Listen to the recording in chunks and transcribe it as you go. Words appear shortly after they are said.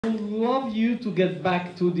I would love you to get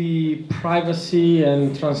back to the privacy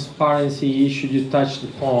and transparency issue you touched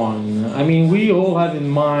upon. I mean, we all have in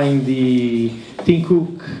mind the Tim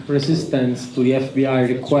Cook resistance to the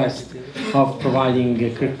FBI request of providing a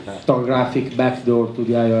cryptographic backdoor to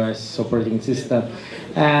the iOS operating system.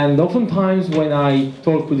 And oftentimes when I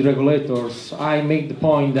talk with regulators, I make the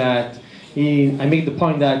point that in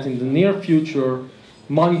the near future,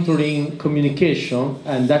 monitoring communication,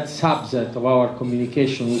 and that subset of our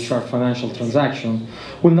communication, which are financial transactions,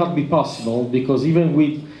 will not be possible, because even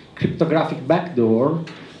with cryptographic backdoor,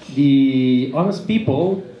 the honest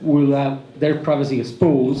people will have their privacy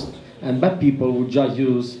exposed, and bad people will just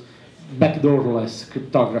use backdoorless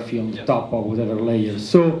cryptography on the top of whatever layer.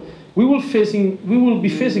 So we will be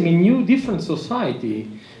facing a new, different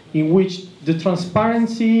society in which the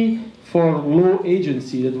transparency for law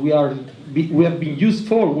agency that we have been used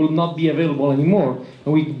for will not be available anymore,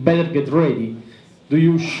 and we better get ready. Do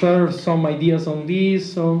you share some ideas on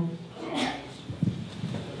this? Or?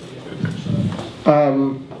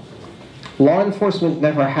 Law enforcement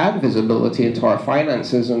never had visibility into our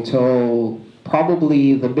finances until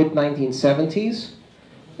probably the mid-1970s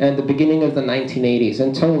and the beginning of the 1980s.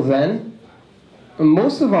 Until then,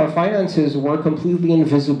 most of our finances were completely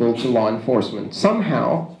invisible to law enforcement.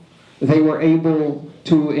 Somehow, they were able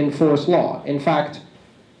to enforce law. In fact,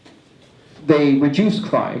 they reduced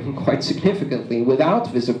crime quite significantly without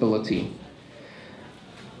visibility.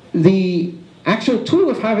 The actual tool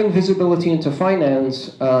of having visibility into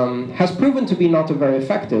finance has proven to be not a very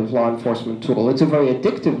effective law enforcement tool. It's a very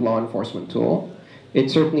addictive law enforcement tool. It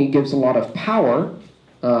certainly gives a lot of power,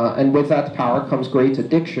 and with that power comes great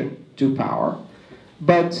addiction to power.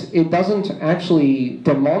 But it doesn't actually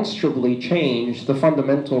demonstrably change the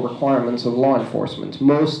fundamental requirements of law enforcement.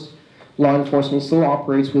 Most law enforcement still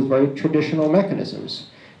operates with very traditional mechanisms.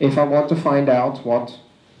 If I want to find out what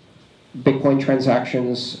Bitcoin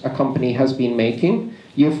transactions a company has been making,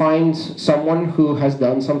 you find someone who has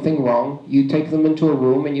done something wrong, you take them into a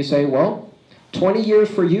room and you say, well, 20 years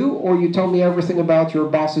for you, or you tell me everything about your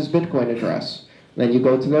boss's Bitcoin address. Then you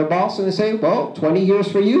go to their boss and they say, well, 20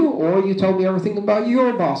 years for you, or you tell me everything about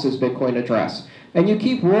your boss's Bitcoin address. And you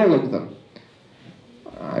keep rolling them.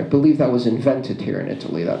 I believe that was invented here in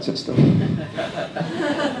Italy, that system.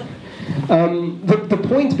 The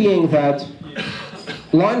point being that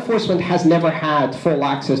law enforcement has never had full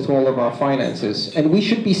access to all of our finances, and we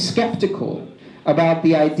should be skeptical about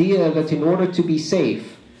the idea that in order to be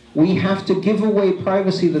safe, we have to give away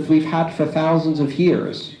privacy that we've had for thousands of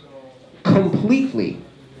years completely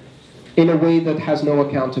in a way that has no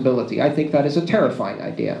accountability. I think that is a terrifying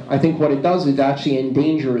idea. I think what it does is it actually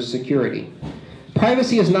endangers security.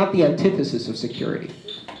 Privacy is not the antithesis of security.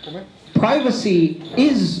 Privacy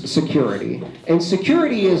is security, and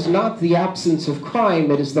security is not the absence of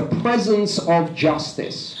crime, it is the presence of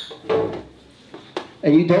justice.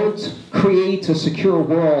 And you don't create a secure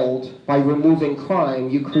world by removing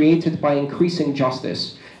crime, you create it by increasing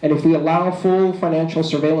justice. And if we allow full financial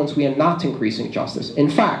surveillance, we are not increasing justice. In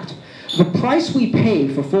fact, the price we pay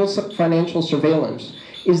for full financial surveillance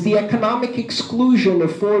is the economic exclusion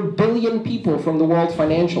of 4 billion people from the world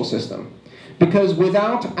financial system. Because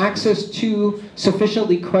without access to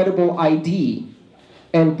sufficiently credible ID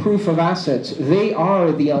and proof of assets, they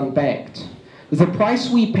are the unbanked. The price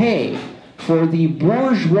we pay for the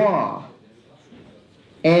bourgeois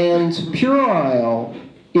and puerile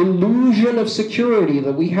illusion of security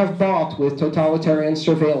that we have bought with totalitarian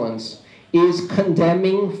surveillance is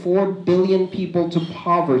condemning 4 billion people to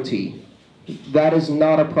poverty. That is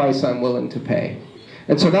not a price I'm willing to pay.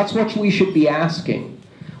 And so that's what we should be asking.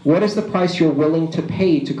 What is the price you're willing to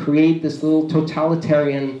pay to create this little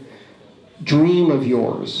totalitarian dream of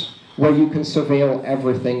yours where you can surveil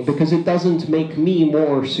everything? Because it doesn't make me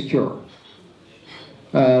more secure.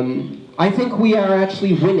 I think we are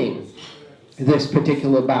actually winning this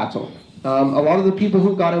particular battle. A lot of the people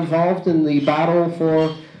who got involved in the battle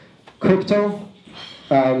for crypto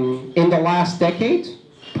in the last decade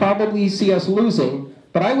probably see us losing,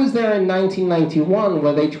 but I was there in 1991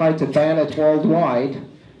 where they tried to ban it worldwide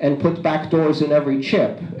and put backdoors in every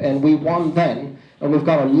chip, and we won then, and we've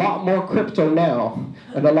got a lot more crypto now,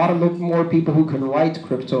 and a lot of more people who can write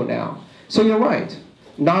crypto now. So you're right,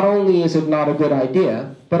 not only is it not a good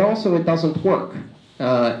idea, but also it doesn't work.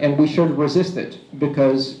 And we should resist it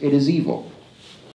because it is evil.